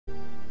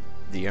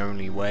the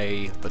only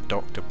way the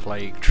Doktor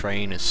Plague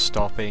train is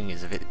stopping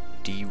is if it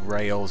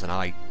derails and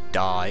I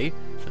die,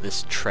 for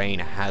this train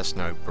has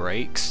no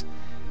brakes.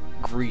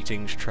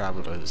 Greetings,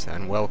 travellers,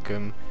 and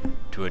welcome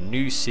to a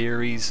new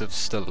series of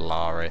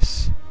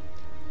Stellaris.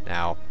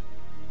 Now,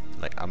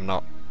 like, I'm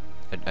not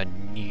a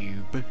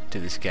noob to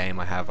this game.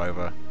 I have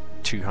over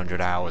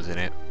 200 hours in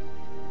it,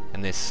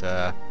 and this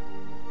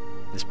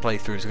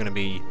playthrough is going to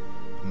be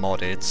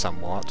modded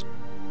somewhat.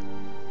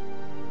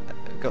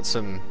 I've got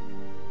some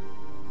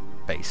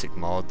basic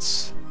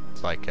mods,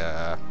 like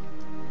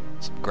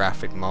some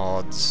graphic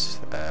mods.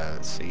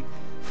 Let's see,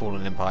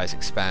 Fallen Empires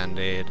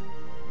Expanded.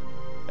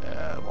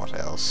 What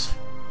else?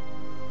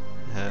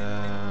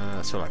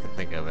 That's all I can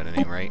think of at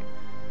any rate.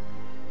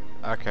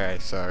 Okay,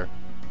 so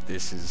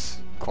this is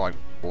quite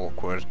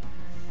awkward.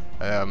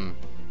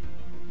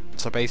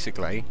 So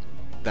basically,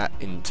 that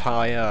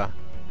entire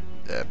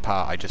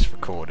part I just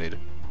recorded,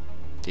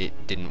 it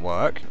didn't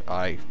work.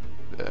 I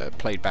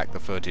played back the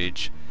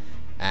footage,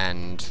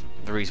 and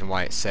the reason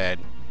why it said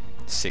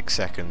 6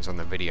 seconds on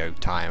the video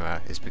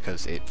timer is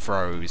because it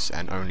froze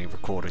and only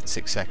recorded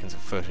 6 seconds of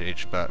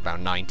footage but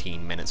about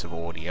 19 minutes of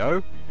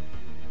audio.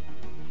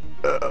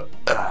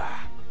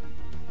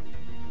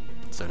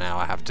 So now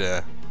I have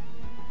to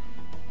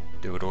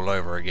do it all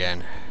over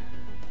again.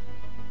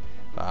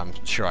 But I'm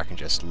sure I can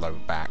just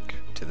load back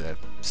to the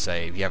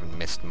save. You haven't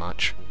missed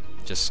much.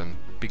 Just some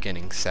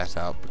beginning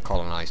setup,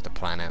 colonize the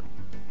planet,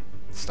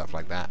 stuff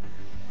like that.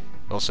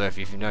 Also, if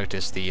you've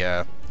noticed,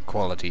 the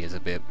quality is a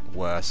bit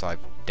worse. I've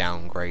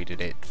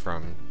downgraded it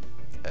from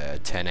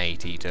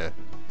 1080 to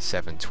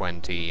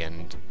 720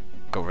 and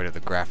got rid of the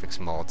graphics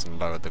mods and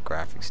lowered the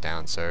graphics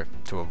down, so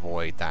to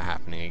avoid that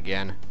happening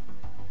again.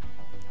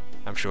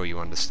 I'm sure you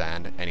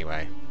understand.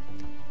 Anyway,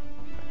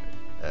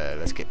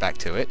 let's get back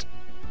to it.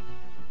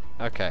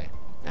 Okay,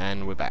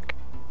 and we're back.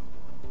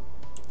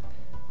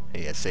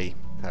 Yeah, see,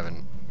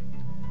 haven't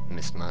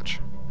missed much.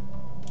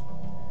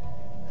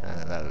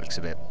 That looks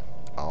a bit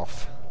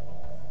off.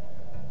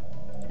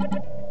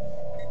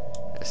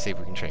 Let's see if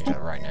we can change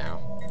that right now.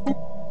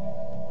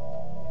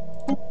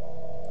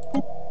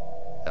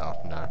 Oh,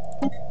 no.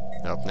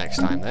 Oh, next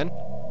time then.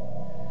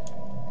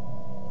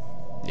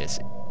 Yes.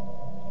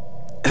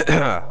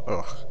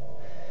 Ugh.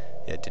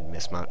 Yeah, didn't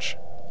miss much.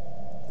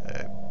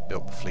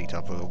 Built the fleet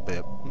up a little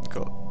bit.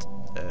 Got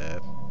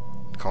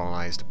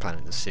colonized the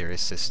planet, the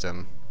Sirius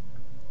system.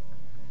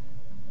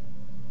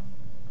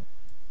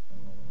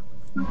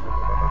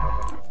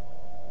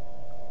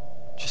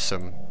 Just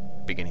some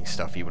beginning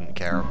stuff you wouldn't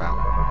care about.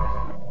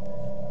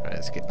 Right,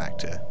 let's get back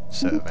to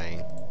surveying.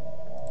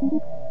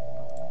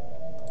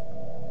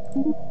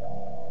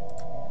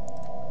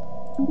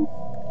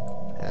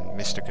 And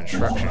Mr.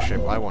 Construction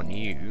Ship, I want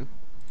you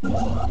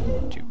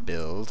to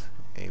build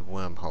a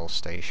wormhole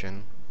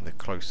station in the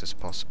closest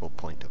possible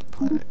point to the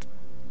planet.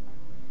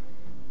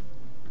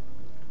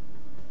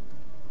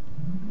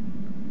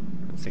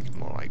 I'm thinking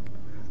more like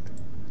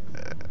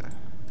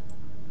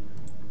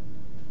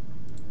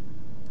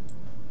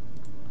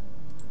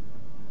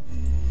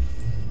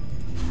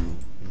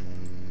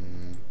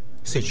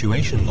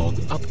Situation log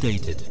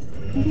updated.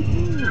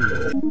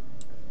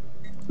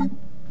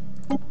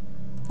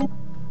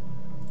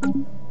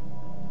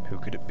 Who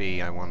could it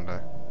be, I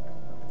wonder?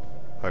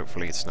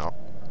 Hopefully it's not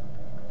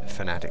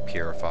fanatic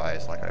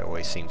purifiers like I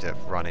always seem to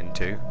run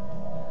into.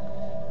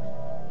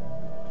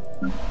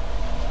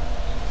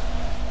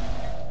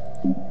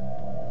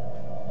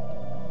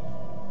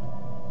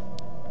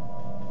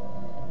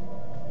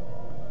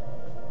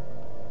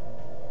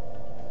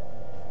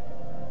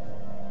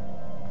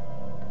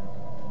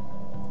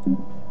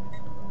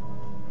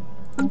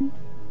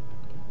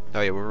 Oh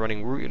yeah, we're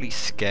running really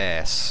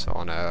scarce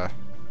on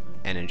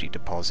energy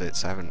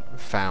deposits. I haven't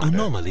found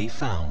Anomaly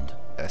found.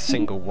 A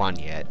single one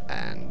yet,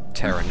 and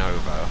Terra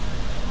Nova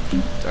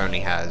only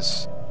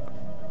has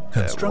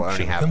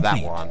Construction have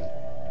complete. that one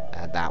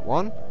and that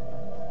one.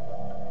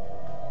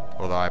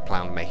 Although I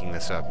plan on making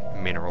this a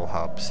mineral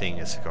hub, seeing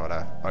it's got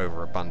a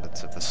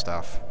overabundance of the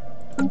stuff.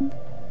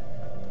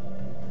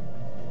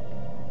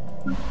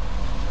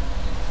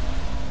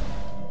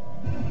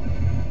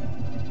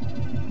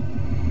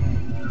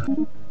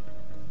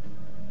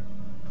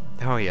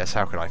 Oh yes,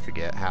 how could I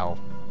forget how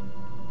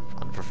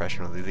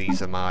unprofessional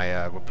these are.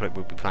 My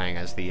we'll be playing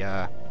as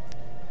the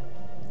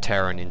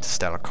Terran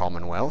Interstellar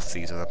Commonwealth.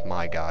 These are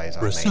my guys.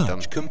 I made them.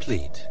 Research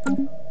complete.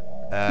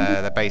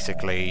 They're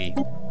basically,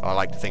 I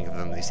like to think of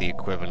them as the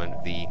equivalent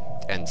of the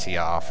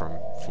NCR from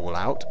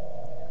Fallout.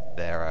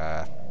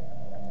 They're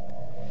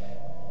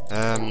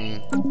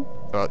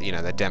well, you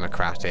know, they're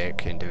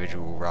democratic,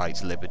 individual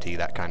rights, liberty,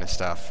 that kind of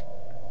stuff.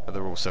 But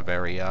they're also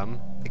very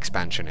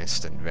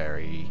expansionist and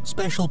very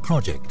Special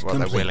project well,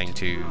 complete. they're willing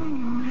to.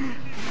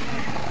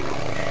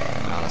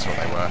 No, that's what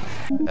they were,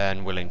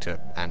 and willing to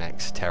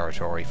annex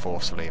territory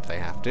forcefully if they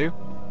have to.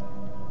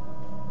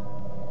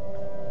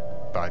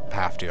 By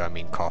have to, I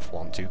mean cough,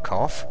 want to,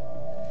 cough.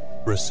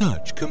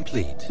 Research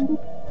complete.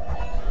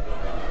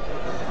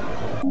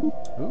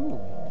 Ooh.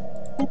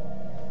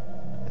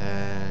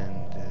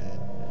 And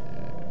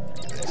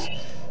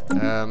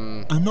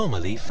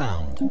Anomaly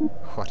found.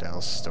 What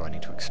else do I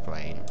need to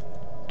explain?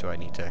 Do I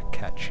need to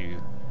catch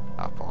you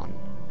up on?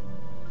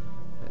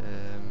 I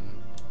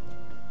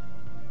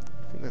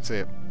think that's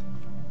it,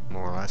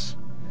 more or less.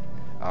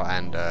 Oh,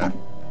 and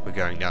we're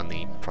going down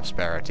the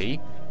prosperity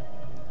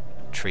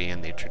tree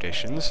and the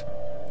traditions.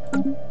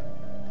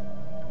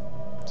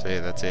 So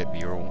yeah, that's it.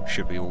 You all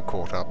should be all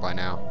caught up by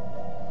now.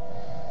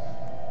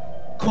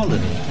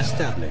 Colony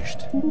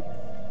established.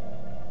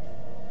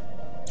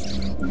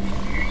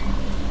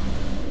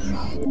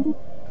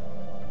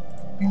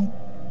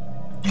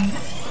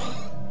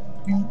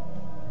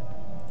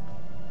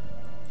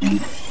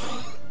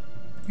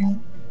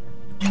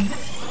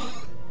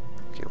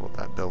 Get all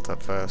that built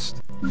up first.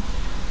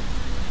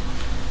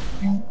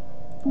 And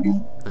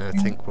I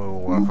think we'll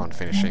work on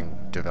finishing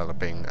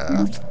developing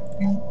Earth.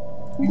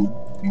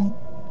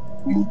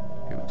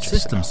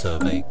 System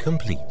survey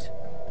complete.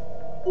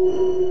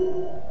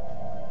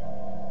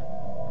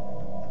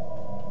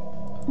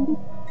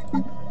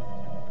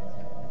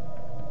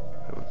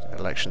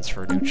 Elections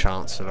for a new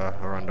Chancellor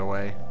are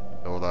underway,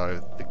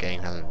 although the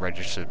game hasn't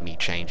registered me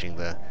changing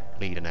the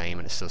leader name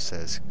and it still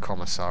says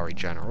Commissary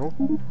General.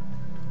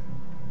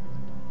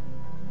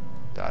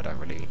 Doesn't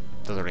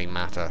really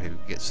matter who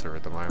gets through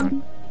at the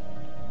moment.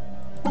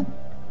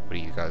 What do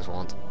you guys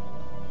want?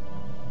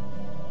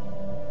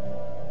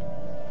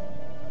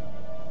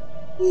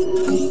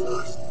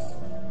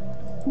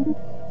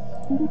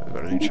 We've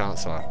got a new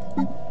Chancellor.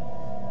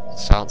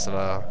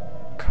 Chancellor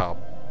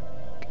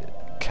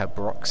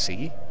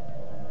Cabroxy.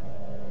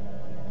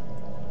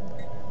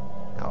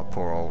 Oh,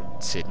 poor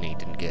old Sydney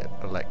didn't get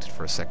elected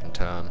for a second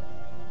term.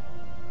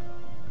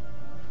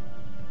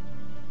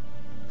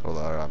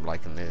 Although I'm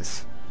liking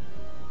this.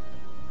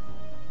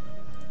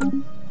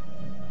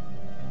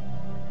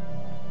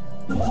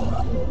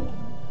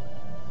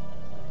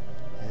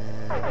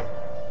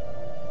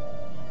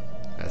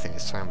 I think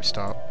it's time we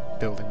start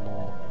building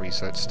more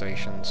research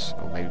stations,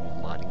 or maybe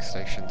more mining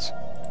stations.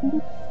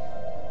 And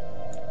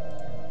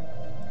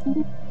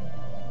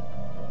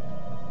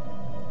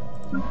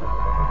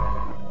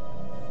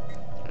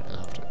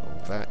after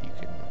all that, you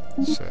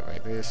can survey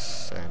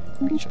this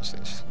and research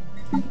this.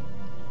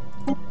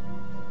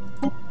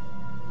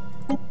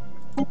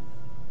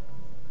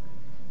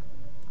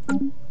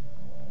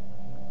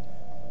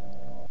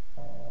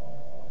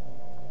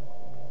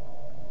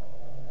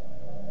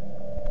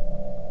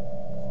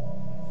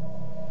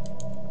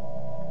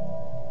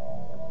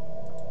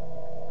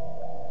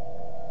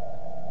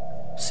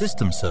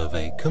 System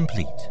survey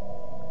complete.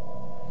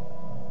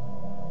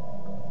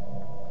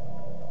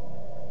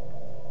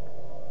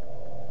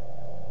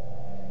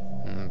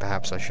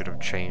 Perhaps I should have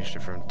changed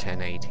it from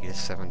 1080 to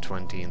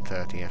 720 and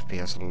 30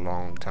 FPS a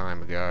long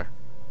time ago.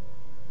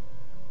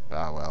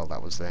 Ah well,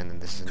 that was then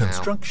and this is now.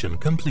 Construction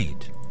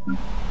complete.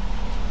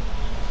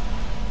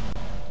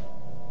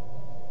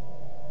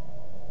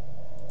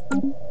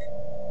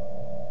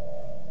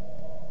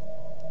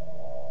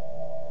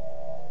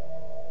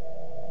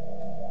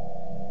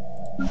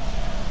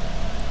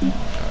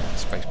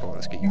 Spaceport,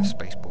 let's get you a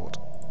spaceport.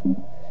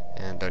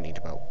 And don't need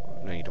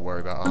to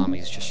worry about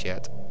armies just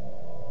yet.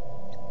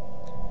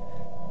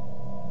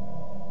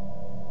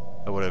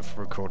 I would have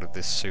recorded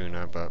this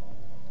sooner, but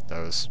I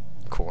was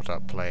caught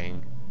up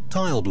playing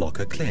Tile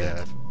blocker cleared.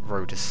 the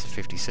Rotus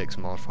 56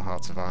 mod for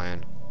Hearts of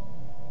Iron.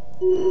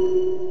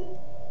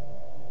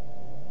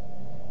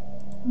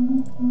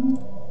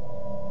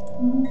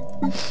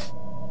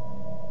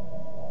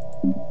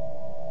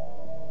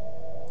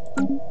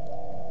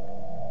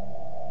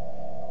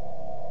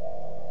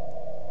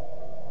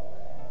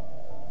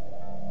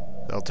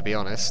 Well, to be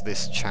honest,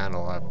 this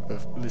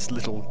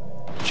little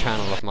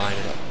channel of mine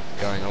is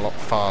going a lot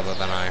farther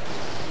than I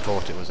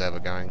thought it was ever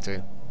going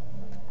to.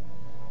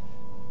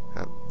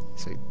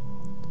 See,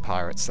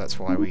 pirates, that's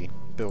why we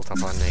built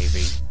up our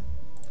navy.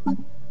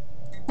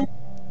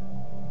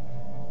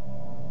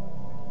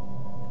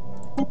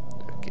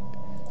 Okay.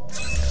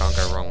 Can't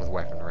go wrong with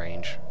weapon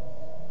range.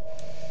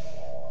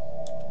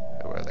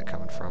 Where are they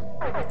coming from?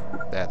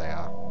 There they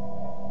are.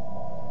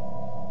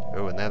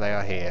 Oh, and there they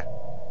are here.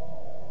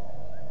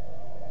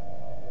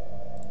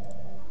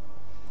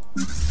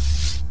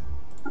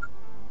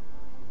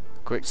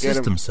 Quick, get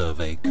System them.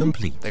 survey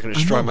complete. They're going to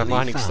destroy my Anomaly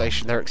mining found.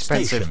 station. They're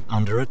expensive. Station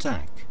under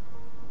attack.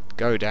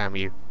 Go, damn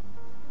you.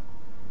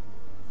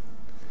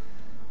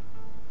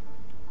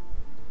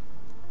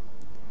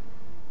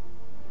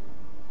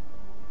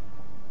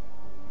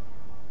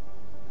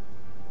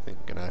 I think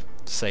I'm going to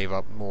save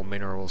up more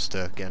minerals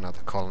to get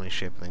another colony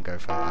ship and then go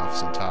for Alpha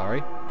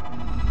Centauri.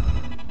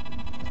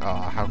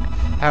 Oh,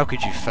 how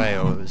could you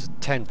fail? It was a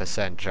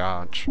 10%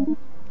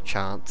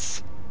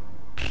 chance.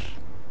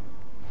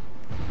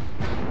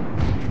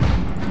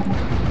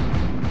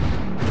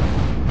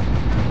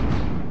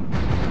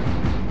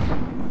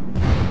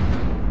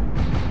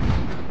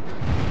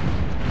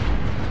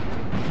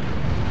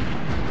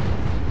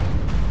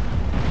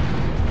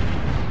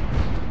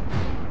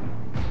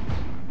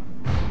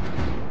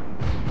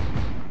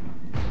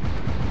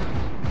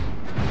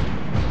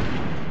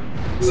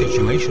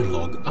 Situation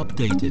log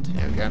updated.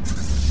 There we go.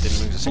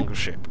 Didn't lose a single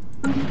ship.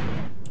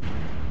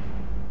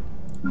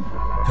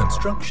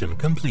 Construction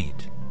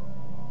complete.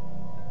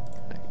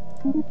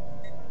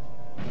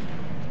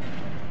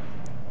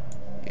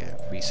 Yeah,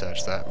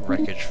 research that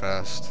wreckage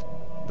first.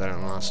 They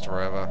don't last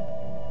forever.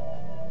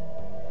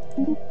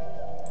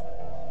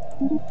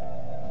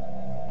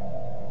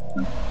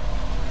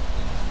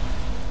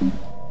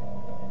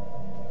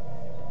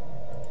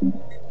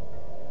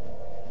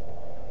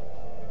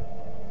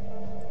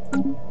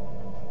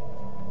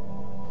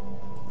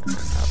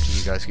 After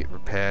you guys get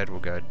repaired, we'll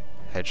go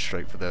head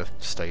straight for the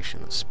station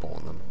that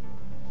spawned them.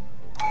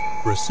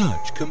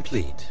 Research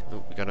complete.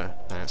 Oh, we gotta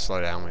slow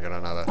down. We got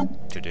another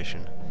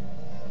tradition.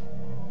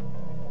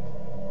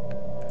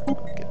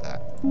 Get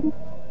that.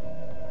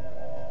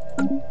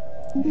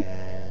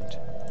 And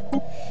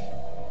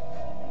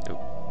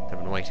oh, I've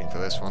been waiting for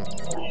this one.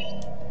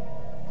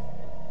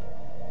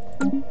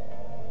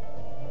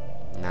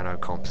 Nano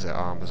composite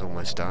armor's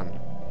almost done.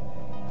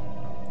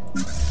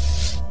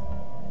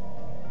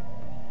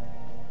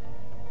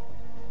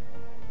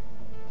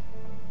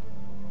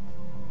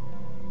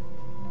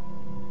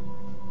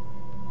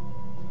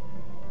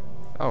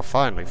 Oh,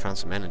 finally found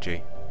some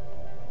energy.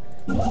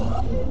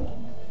 Oh.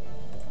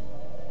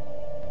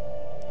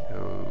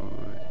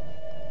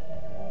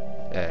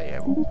 Yeah,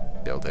 we'll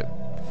build it.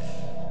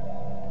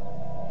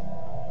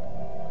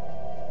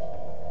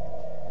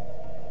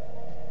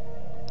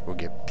 We'll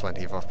get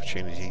plenty of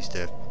opportunities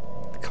to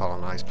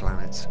colonize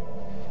planets.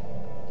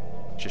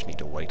 Just need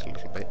to wait a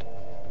little bit.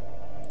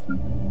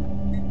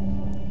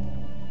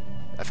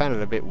 I found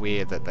it a bit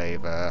weird that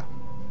they've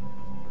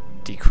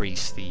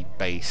decreased the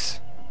base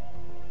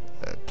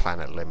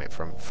planet limit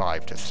from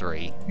 5 to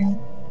 3.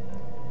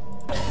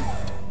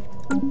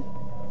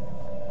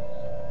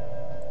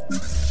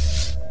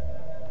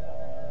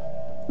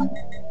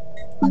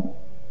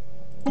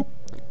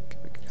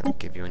 Can I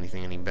give you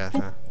anything any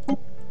better?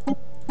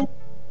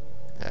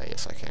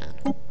 Yes, I can.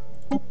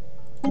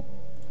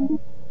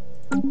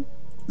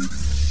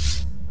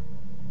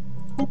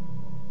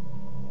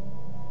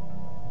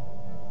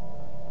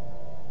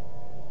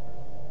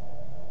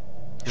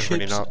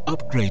 Ships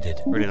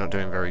upgraded. Really not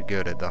doing very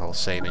good at the whole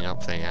saving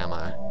up thing, am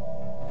I?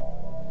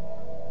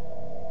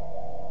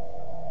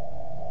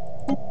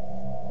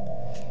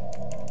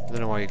 I don't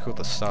know why you call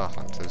the Star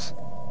Hunters.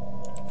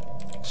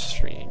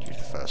 Just renewed you to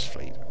First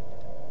Fleet.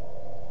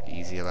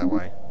 Easier that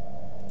way.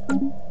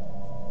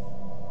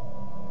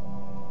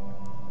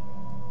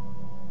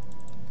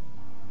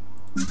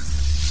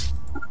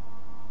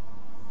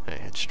 Hey,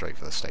 head straight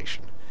for the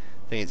station.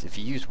 Thing is, if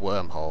you use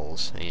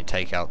wormholes and you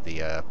take out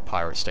the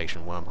pirate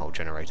station wormhole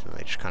generator, then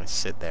they just kind of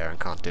sit there and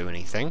can't do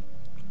anything.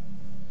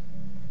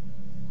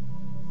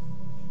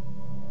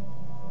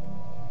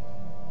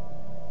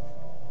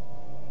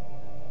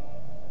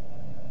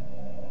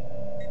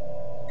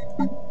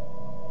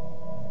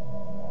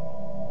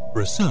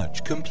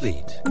 Research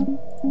complete.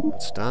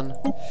 It's done.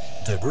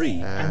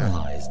 Debris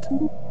analyzed.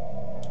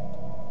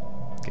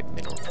 Get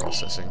mineral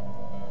processing.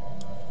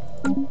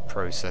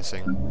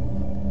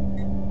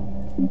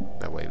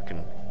 That way we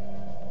can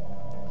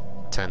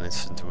turn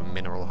this into a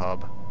mineral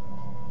hub.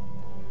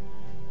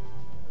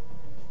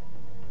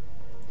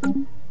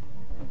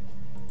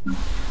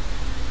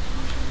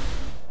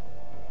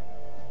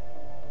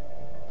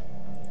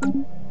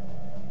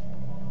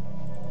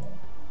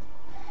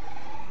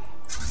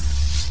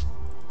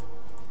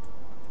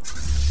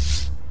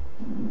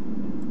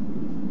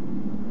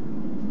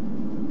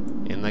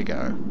 In they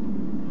go.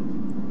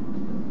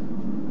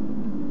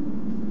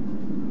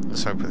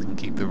 Let's hope we can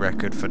keep the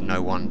record for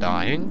no one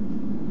dying.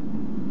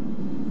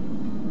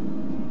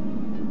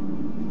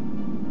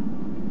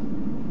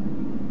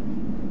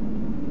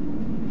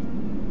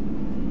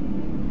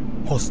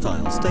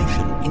 Hostile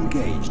station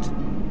engaged.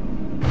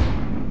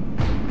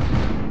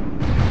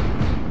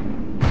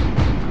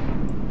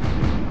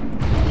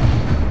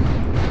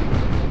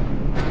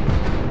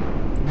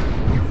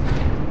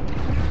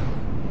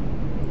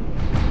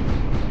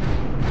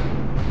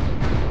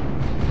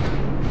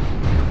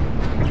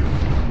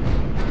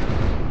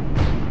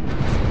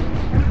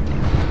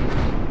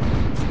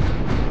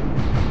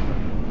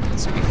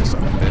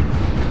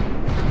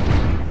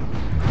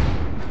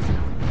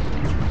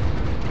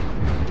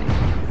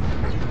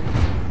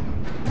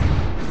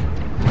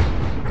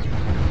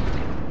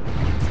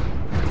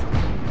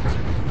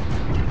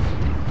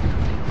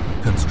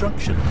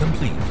 Construction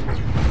complete.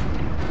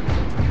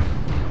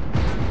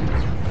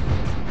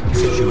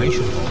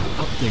 Situation log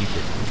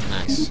updated.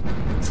 Nice.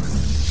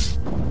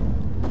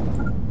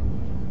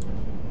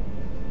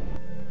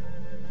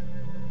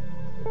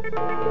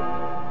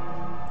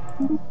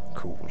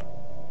 Cool.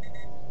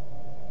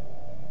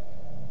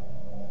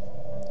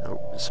 Oh,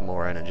 some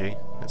more energy.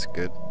 That's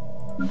good.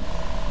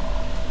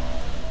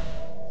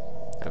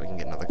 Now we can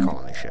get another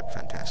colony ship.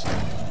 Fantastic.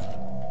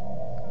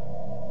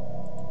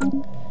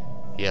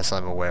 Yes,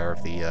 I'm aware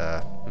of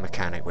the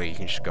mechanic where you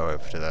can just go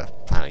over to the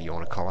planet you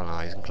want to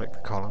colonize and click the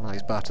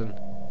colonize button.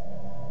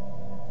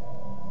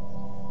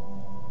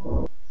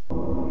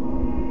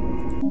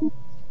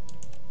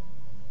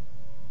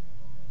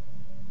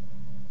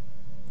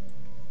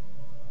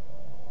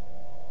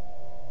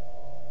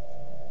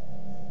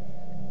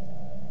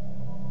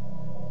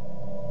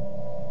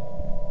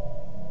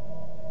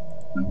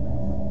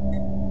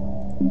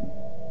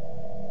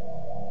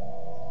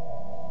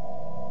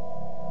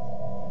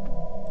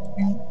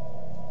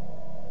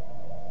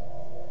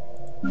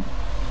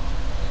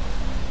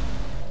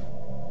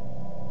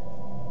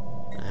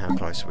 How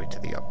close are we to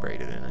the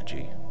upgraded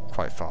energy?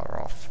 Quite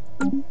far off.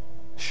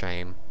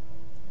 Shame.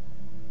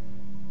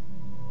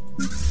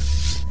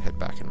 Head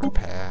back and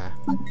repair.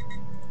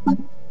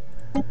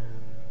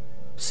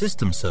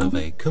 System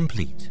survey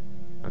complete.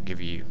 I'll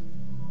give you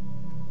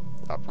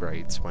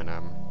upgrades when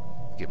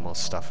get more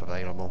stuff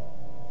available.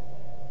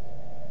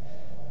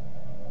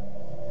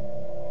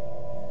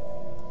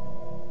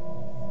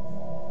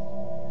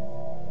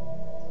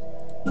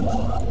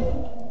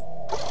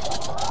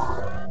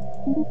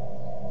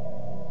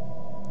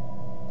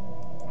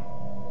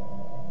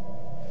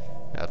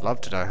 I'd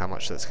love to know how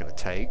much that's going to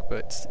take,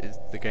 but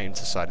the game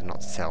decided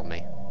not to tell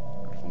me.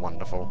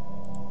 Wonderful.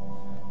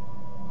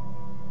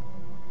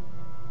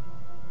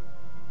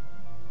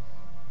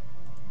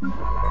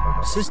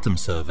 System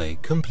survey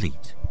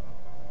complete.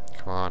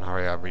 Come on,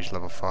 hurry up, reach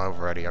level 5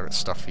 already. I've got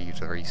stuff for you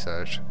to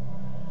research.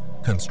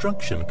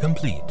 Construction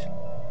complete.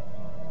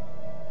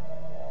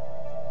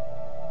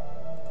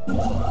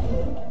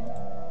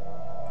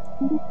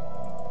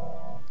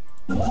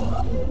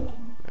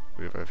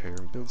 Move over here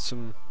and build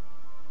some...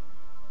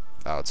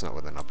 Oh, it's not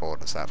within our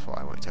borders, that's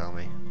why it won't tell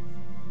me.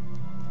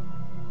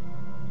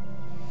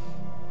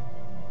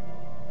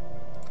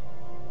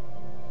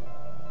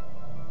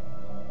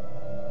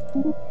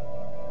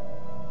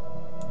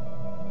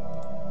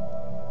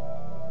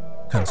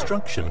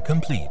 Construction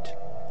complete.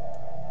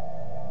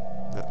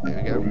 Oh, there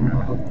we go.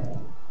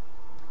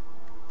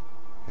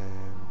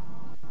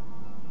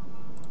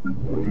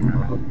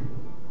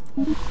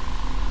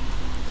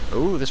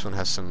 Oh, this one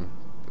has some...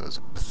 There's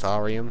a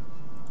Patharium.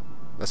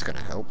 That's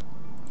gonna help.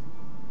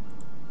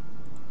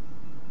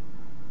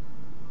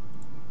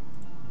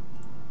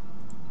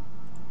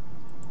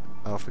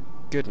 Oh, for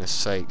goodness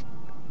sake.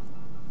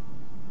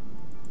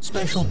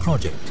 Special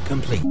project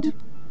complete.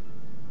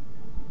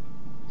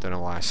 Don't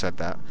know why I said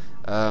that.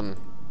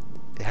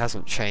 It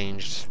hasn't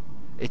changed.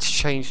 It's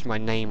changed my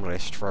name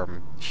list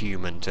from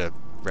human to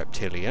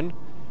reptilian.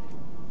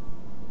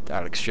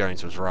 Alex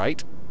Jones was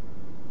right.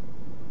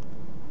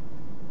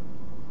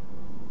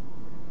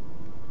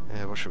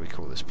 What should we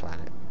call this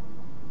planet?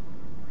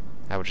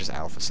 How about just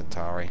Alpha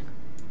Centauri?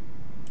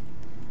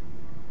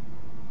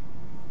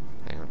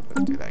 Hang on,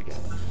 let's do that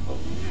again.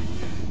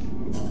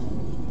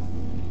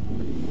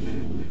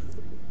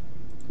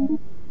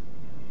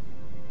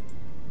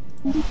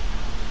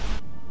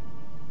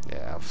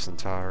 Yeah, Alpha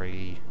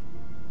Centauri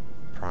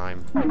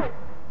Prime.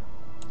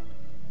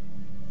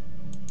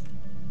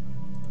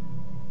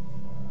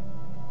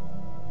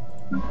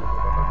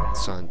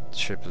 Sun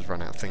ship has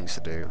run out of things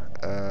to do.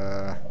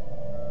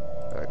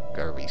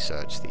 Go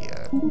research the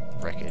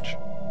wreckage.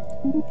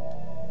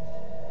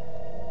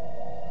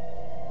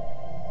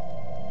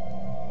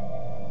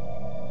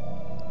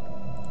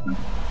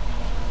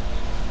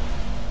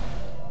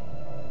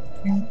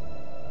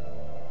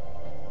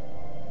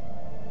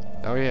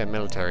 Oh yeah,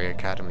 military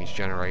academies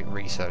generate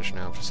research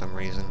now for some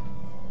reason.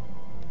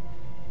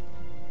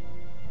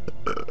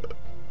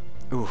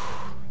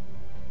 Oof.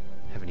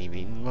 Haven't even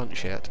eaten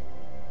lunch yet.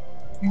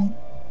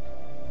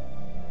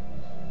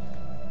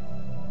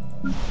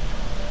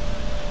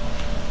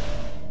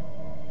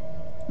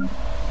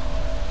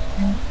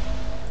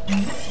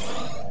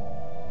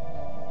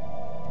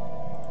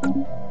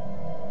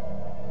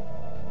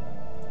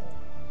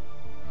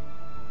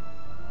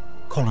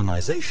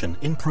 Colonization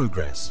in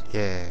progress.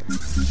 Yeah.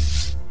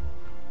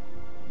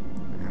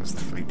 How's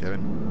the fleet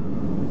doing?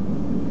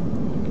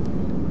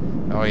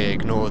 Oh yeah,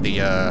 ignore the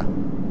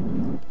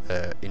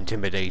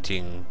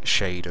intimidating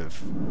shade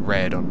of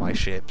red on my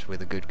ships. We're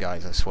the good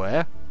guys, I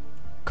swear.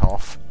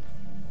 Cough.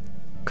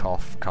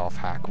 Cough, cough,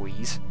 hack,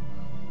 wheeze.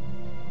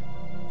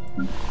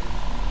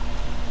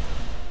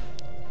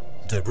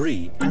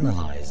 Debris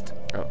analyzed.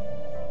 Oh.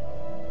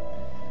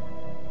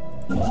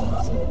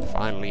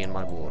 Finally in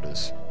my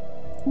borders.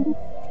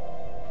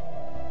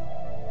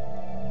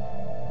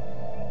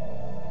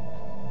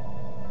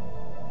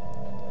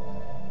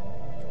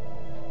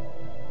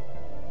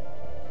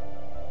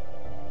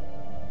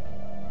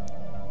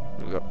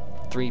 We've got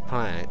 3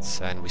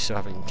 planets and we still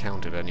haven't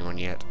encountered anyone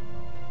yet.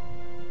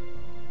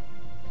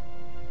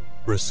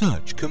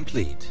 Research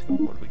complete.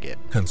 What do we get?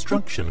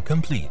 Construction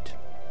complete.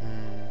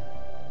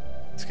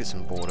 Let's get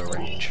some border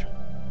range.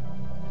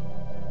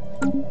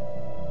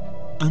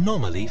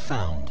 Anomaly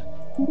found.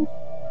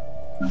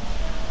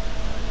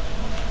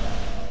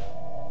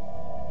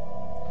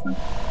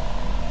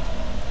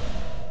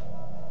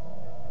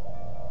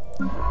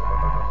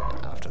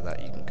 After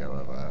that you can go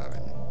over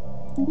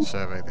and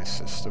survey this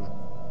system.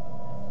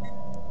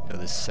 Or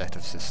this set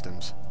of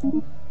systems.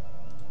 There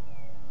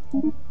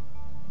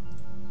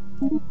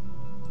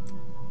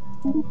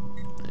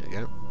we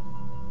go.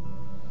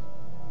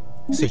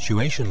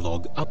 Situation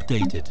log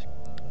updated.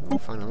 We'll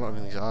find a lot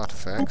of these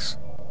artifacts.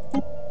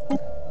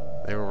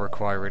 They will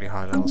require really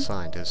high level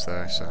scientists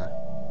though, so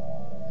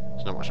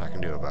there's not much I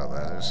can do about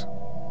those.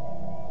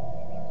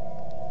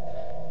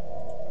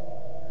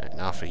 And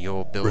after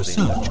you're building...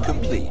 Research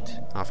complete.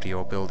 After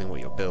you're building what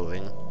you're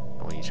building,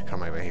 I want you to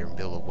come over here and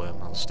build a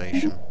wormhole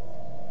station.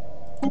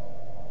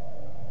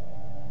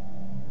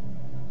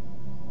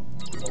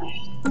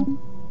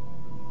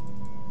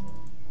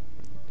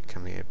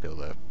 Come here, build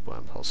a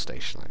wormhole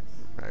station like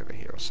right over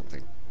here or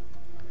something.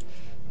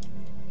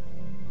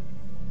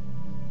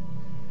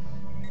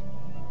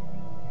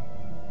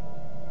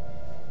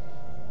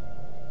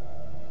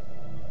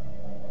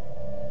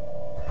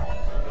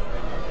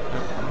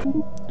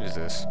 Who's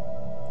this?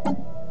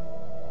 Oh,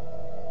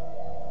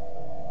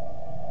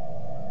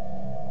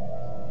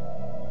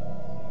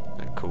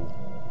 cool.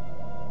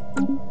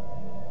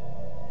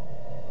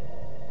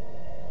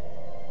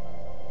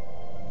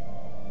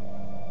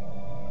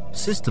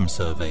 System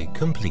survey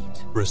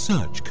complete.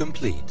 Research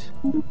complete.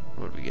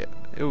 What do we get?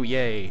 Oh,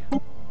 yay!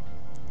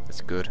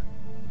 That's good.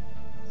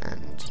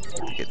 And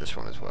we get this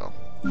one as well.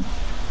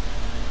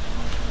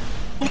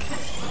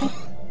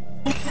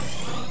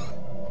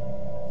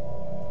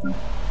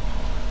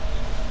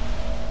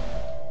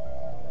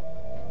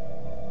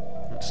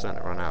 I'm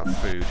starting to run out of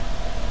food.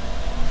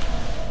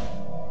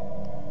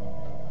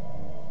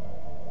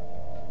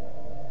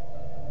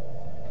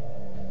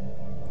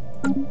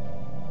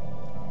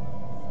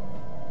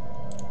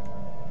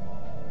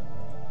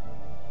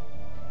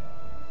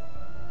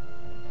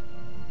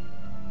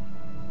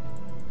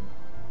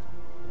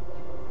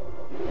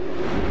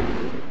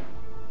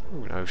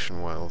 Ooh, an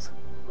ocean world.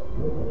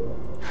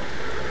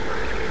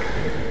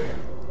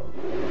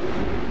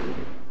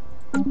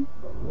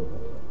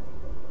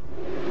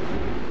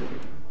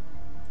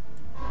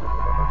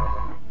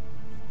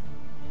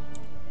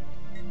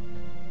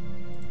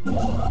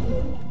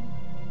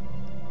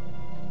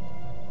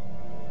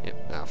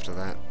 Yep, after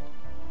that,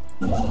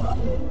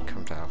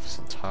 come to Alpha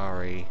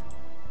Centauri.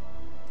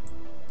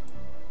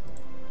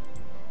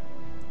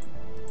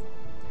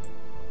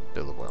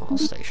 Build a wormhole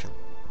station.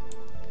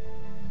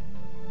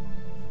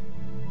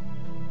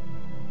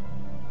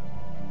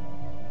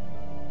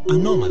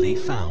 Anomaly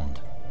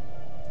found.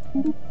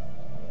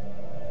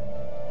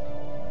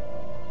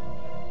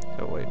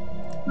 Oh wait.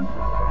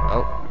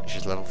 Oh,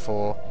 she's level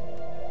 4.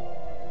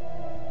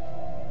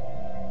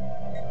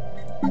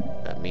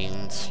 That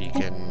means you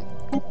can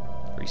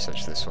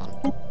research this one.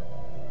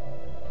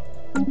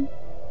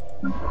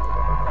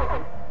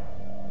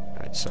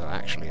 Right, so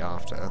actually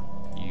after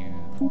you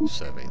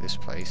survey this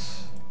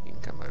place, you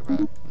can come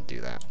over and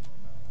do that.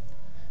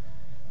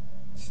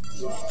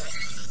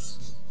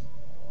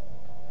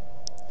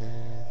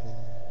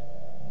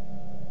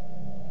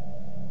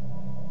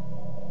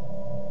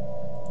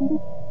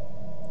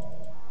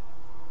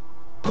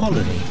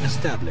 Colony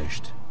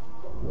established.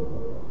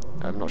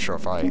 I'm not sure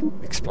if I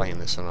explained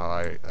this or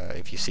not.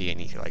 If you see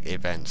any like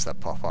events that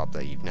pop up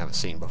that you've never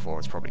seen before,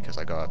 it's probably because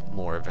I got a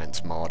more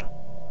events mod.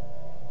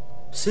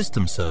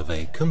 System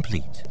survey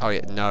complete. Oh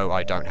yeah, no,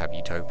 I don't have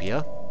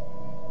Utopia.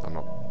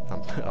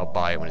 I'll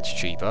buy it when it's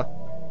cheaper.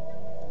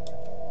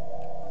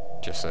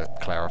 Just to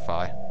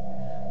clarify.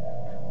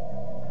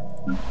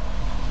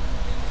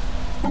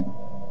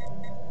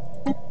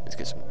 Let's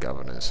get some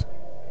governors.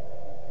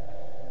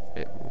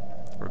 We'll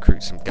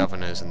recruit some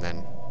governors and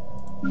then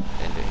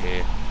end it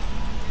here.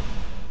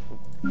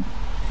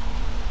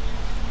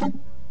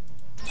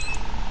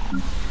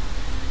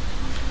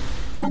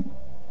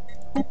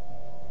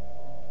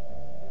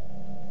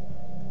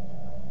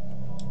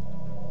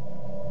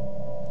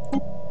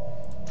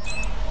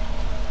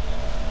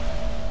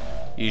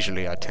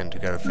 Usually I tend to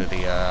go for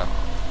the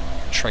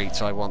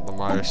traits I want the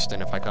most,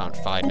 and if I can't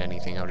find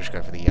anything I'll just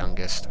go for the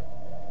youngest.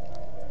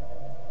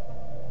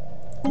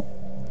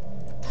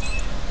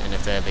 And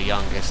if they're the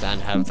youngest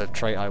and have the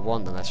trait I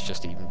want, then that's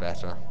just even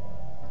better.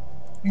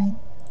 So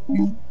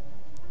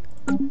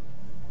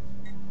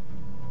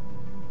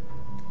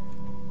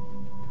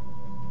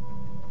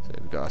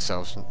we've got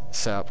ourselves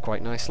set up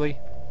quite nicely.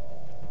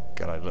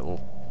 Got our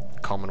little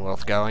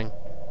Commonwealth going.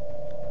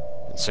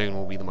 And soon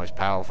we'll be the most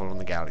powerful in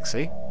the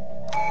galaxy.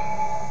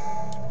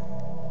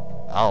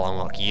 I'll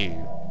unlock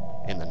you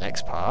in the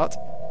next part.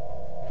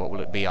 What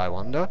will it be, I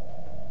wonder?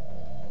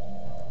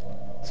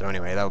 So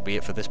anyway, that'll be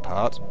it for this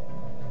part.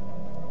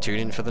 Tune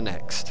in for the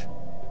next.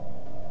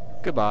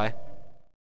 Goodbye.